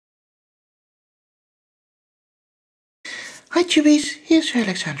Hi Tubies, here's your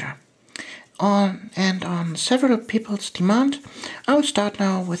Alexandra. On several people's demand, I will start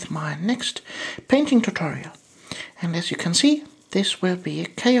now with my next painting tutorial. And as you can see, this will be a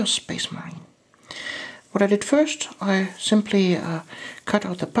Chaos Space Marine. What I did first, I simply cut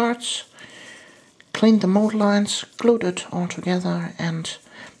out the parts, cleaned the mold lines, glued it all together and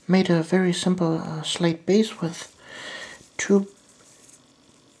made a very simple slate base with 2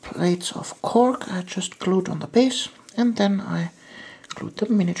 plates of cork I just glued on the base, and then I glued the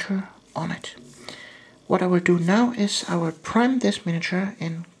miniature on it. What I will do now is I will prime this miniature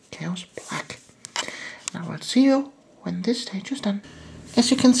in Chaos Black. I will see you when this stage is done.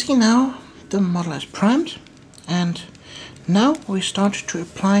 As you can see now, the model is primed, and now we start to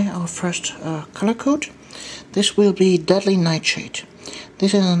apply our first color code. This will be Deadly Nightshade.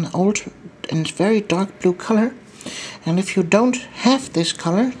 This is an old and very dark blue color, and if you don't have this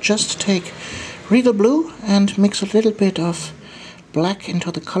color, just take Regal Blue and mix a little bit of black into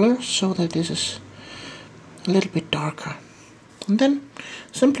the color so that this is a little bit darker. And then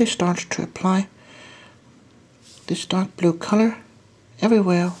simply start to apply this dark blue color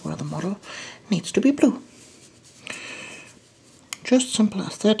everywhere where the model needs to be blue. Just simple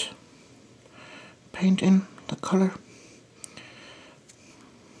as that. Paint in the color.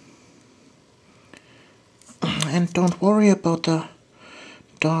 And don't worry about the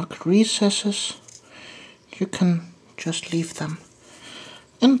dark recesses. You can just leave them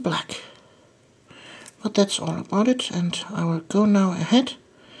in black. But that's all about it, and I will go now ahead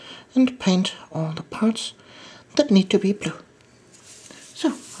and paint all the parts that need to be blue.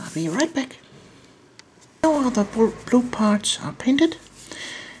 So, I'll be right back. Now all the blue parts are painted,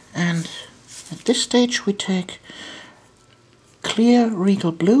 and at this stage we take clear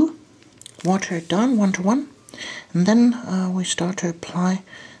Regal Blue, water it down 1:1, and then we start to apply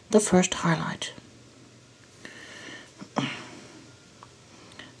the first highlight.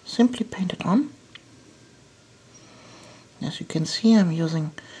 Simply paint it on. As you can see, I'm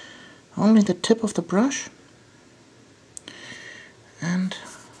using only the tip of the brush, and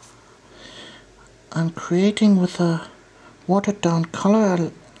I'm creating with a watered down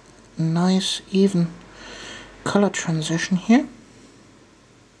color a nice even color transition here.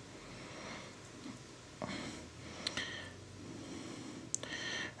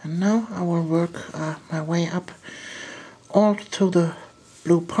 And now I will work my way up all to the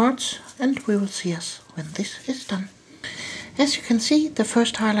blue parts, and we will see us when this is done. As you can see, the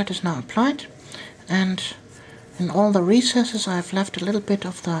first highlight is now applied, and in all the recesses I've left a little bit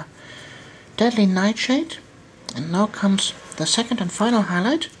of the Deadly Nightshade. And now comes the second and final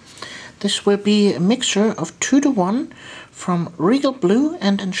highlight. This will be a mixture of 2:1 from Regal Blue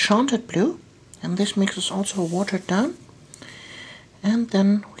and Enchanted Blue, and this mix is also watered down. And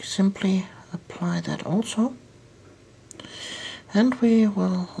then we simply apply that also, and we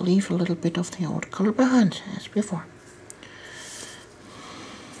will leave a little bit of the old color behind as before.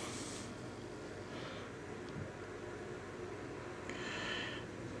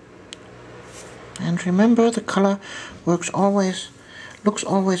 And remember, the color looks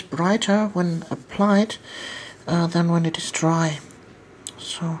always brighter when applied than when it is dry,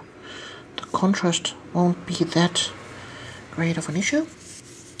 so the contrast won't be that great of an issue.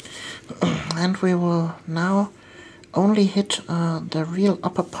 And we will now only hit the real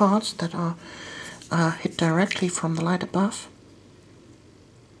upper parts that are hit directly from the light above.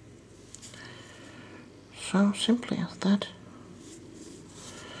 So simply as that.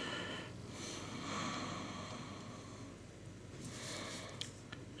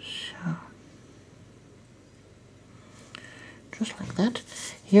 So just like that.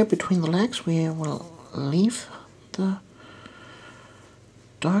 Here between the legs we will leave the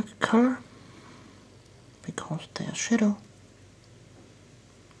dark color because there's shadow.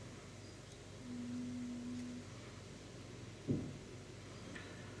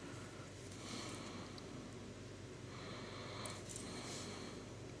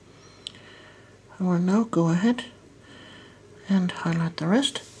 I will now go ahead and highlight the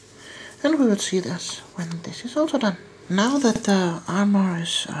rest, and we will see this when this is also done. Now that the armor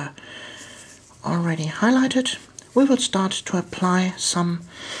is already highlighted, we will start to apply some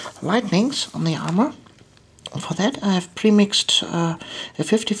lightnings on the armor. For that I have pre-mixed a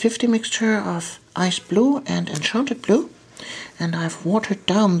 50-50 mixture of Ice Blue and Enchanted Blue, and I've watered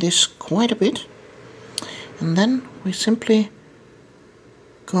down this quite a bit. And then we simply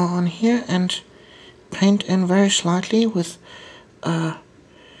go on here and paint in very slightly with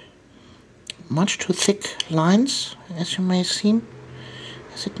much too thick lines, as it may seem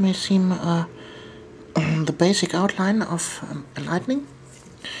the basic outline of a lightning.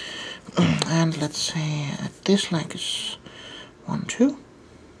 And let's say this like is 1, 2.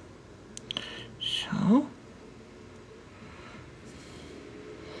 So,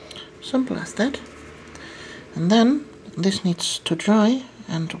 simple as that. And then this needs to dry,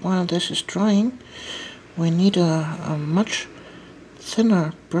 and while this is drying, we need a much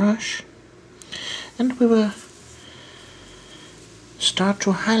thinner brush, and we will start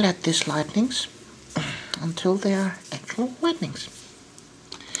to highlight these lightnings until they are actual lightnings.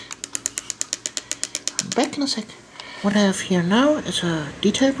 I'm back in a sec. What I have here now is a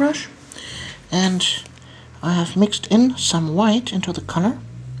detail brush, and I have mixed in some white into the color,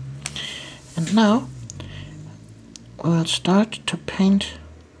 and now we will start to paint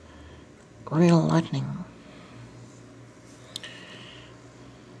real lightning.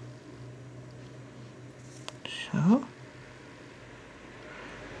 So,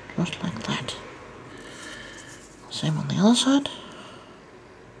 just like that. Same on the other side.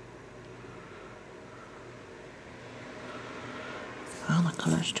 Well, the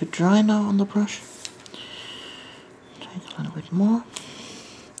color is too dry now on the brush. Take a little bit more.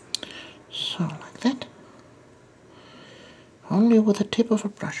 So, like that. Only with the tip of a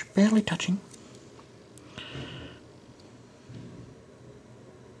brush, barely touching.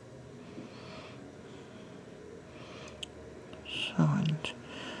 So, and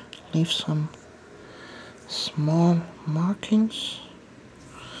leave some small markings.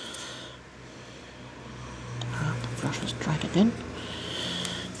 The brush is dried again.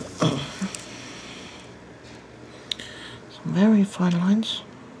 Some very fine lines.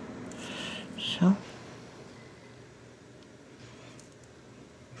 So.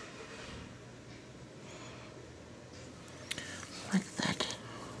 Like that.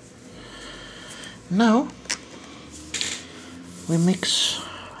 Now we mix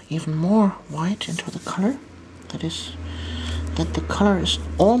even more white into the color. That is, that the color is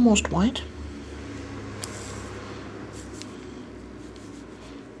almost white.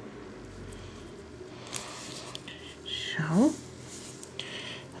 So,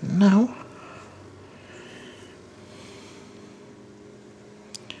 now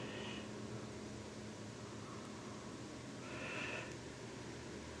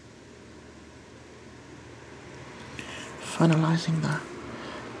finalizing the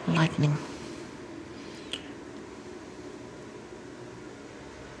lightning.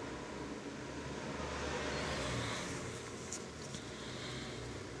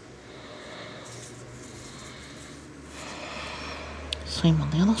 Same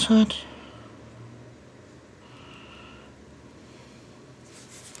on the other side.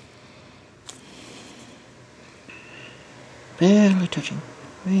 Barely touching,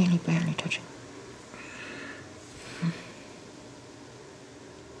 really barely touching.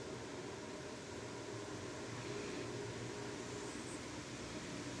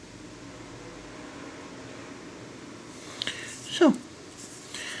 So,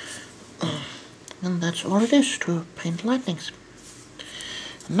 and that's all it is to paint lightnings.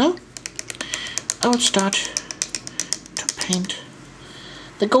 Now, I will start to paint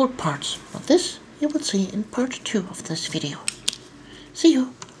the gold parts, but this you will see in part 2 of this video. See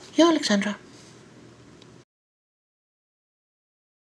you, your Alexandra.